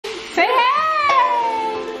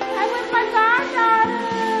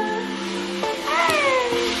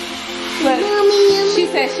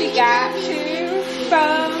said she got 2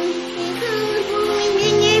 phones.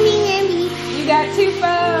 You got 2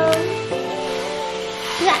 phones.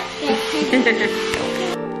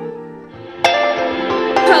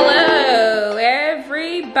 Hello,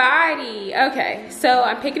 everybody. Okay, so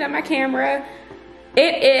I'm picking up my camera.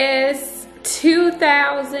 It is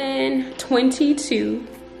 2022.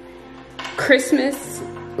 Christmas,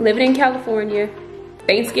 living in California.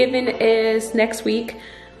 Thanksgiving is next week.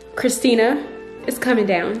 Christina is coming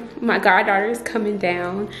down. My goddaughter is coming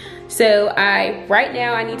down. So right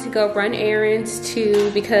now I need to go run errands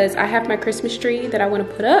because I have my Christmas tree that I want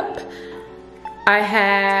to put up.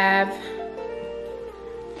 I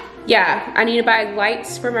need to buy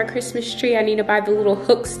lights for my Christmas tree. I need to buy the little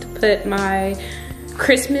hooks to put my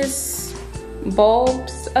Christmas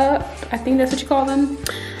bulbs up. I think that's what you call them.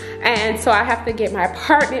 And so I have to get my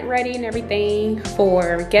apartment ready and everything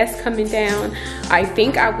for guests coming down. I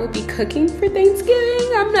think I will be cooking for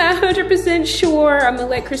Thanksgiving. I'm not 100% sure. I'm gonna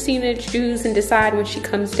let Christina choose and decide when she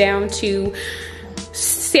comes down to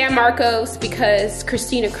San Marcos, because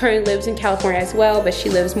Christina currently lives in California as well, but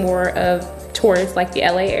she lives more of towards like the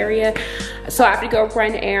LA area. So I have to go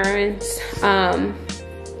run errands. I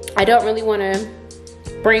don't really wanna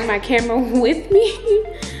bring my camera with me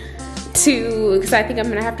because I think I'm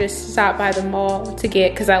gonna have to stop by the mall to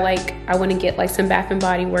get, because I want to get like some Bath and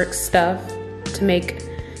Body Works stuff to make,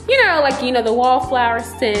 the wallflower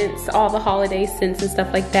scents, all the holiday scents and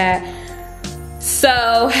stuff like that.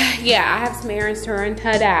 So yeah, I have some errands to run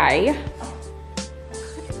today,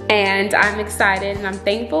 and I'm excited and I'm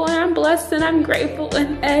thankful and I'm blessed and I'm grateful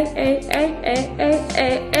and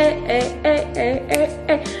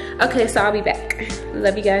okay, so I'll be back.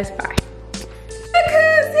 Love you guys, bye. Look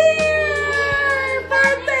who's here for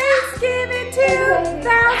Thanksgiving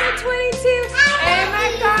 2022, and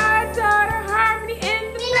my goddaughter Harmony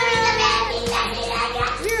in the family.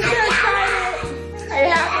 You're so excited. Are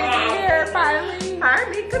you happy to be here finally?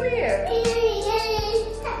 Harmony, come here.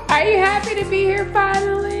 Are you happy to be here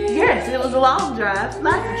finally? Yes, it was a long drive,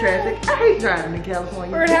 lots of traffic. I hate driving in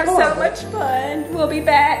California. We're gonna have so much fun. We'll be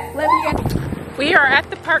back. Love you guys. We are at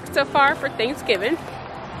the park so far for Thanksgiving.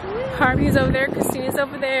 Harvey's over there, Christina's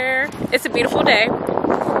over there. It's a beautiful day.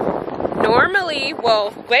 Normally,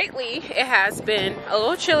 well, lately, it has been a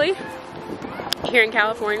little chilly here in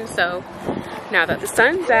California, so now that the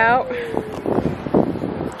sun's out,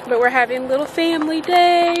 but we're having a little family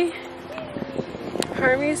day.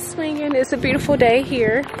 Harvey's swinging. It's a beautiful day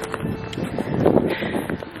here.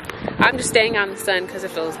 I'm just staying on the sun because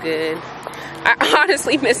it feels good. I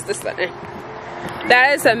honestly miss the sun.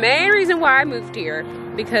 That is the main reason why I moved here,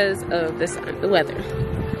 because of the sun, the weather.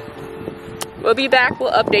 We'll be back,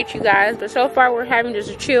 we'll update you guys, but so far we're having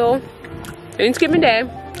just a chill Thanksgiving day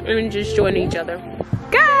and just joining each other.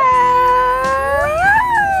 Go!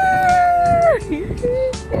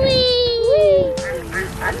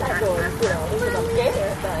 I'm not going to because I'm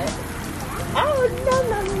scared, but oh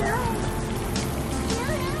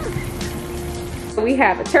no. We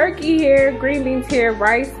have a turkey here, green beans here,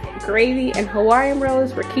 rice, gravy, and Hawaiian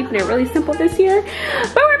rolls. We're keeping it really simple this year,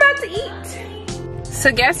 but we're about to eat.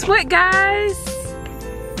 So guess what, guys?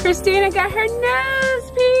 Christina got her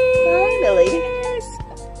nose pierced. Finally.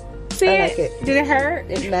 See I it? like it. Did it hurt?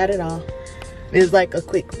 It's not at all. It was like a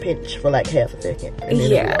quick pinch for like half a second, and then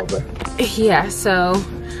yeah. it was over. Yeah, so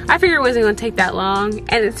I figured it wasn't gonna take that long.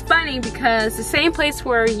 And it's funny because the same place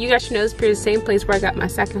where you got your nose pierced, the same place where I got my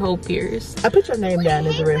second hole pierced. I put your name down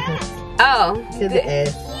as a reference. Oh. Here's the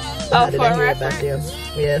ass. Oh, How did for I hear reference? about them?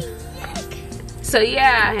 Yeah. So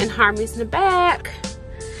yeah, and Harmony's in the back.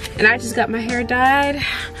 And I just got my hair dyed.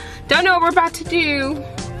 Don't know what we're about to do.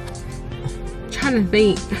 I'm trying to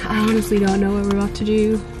think. I honestly don't know what we're about to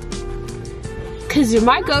do. Cause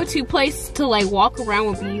my go-to place to like walk around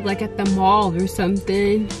would be like at the mall or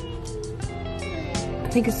something. I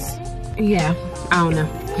think it's, yeah, I don't know.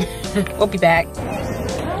 We'll be back.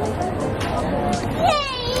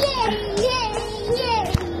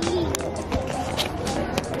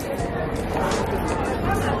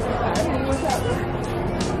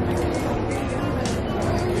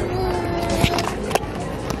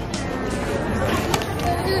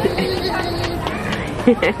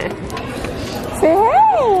 Say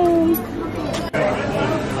hey!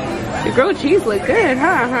 The grilled cheese look good,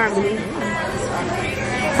 huh, Harmony?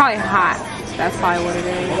 Probably hot. That's probably what it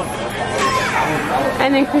is.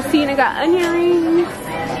 And then Christina got onion rings.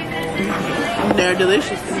 They're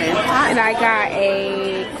delicious to me. And I got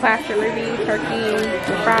a class Liberty turkey with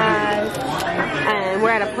fries. And we're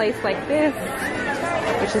at a place like this,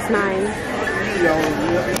 which is nice.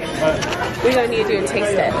 We're gonna need to do a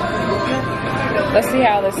taste test. Let's see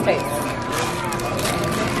how this tastes.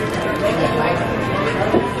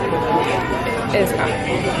 It's hot.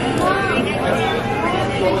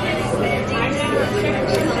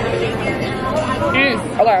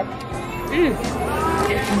 Okay.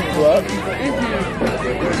 What?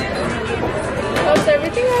 How's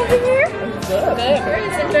everything over here? Good.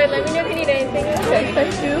 Great. Enjoy. Let me know if you need anything. Okay,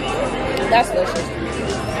 thank you. That's delicious.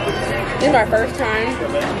 This is my first time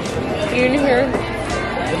eating here.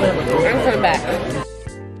 I'm coming back.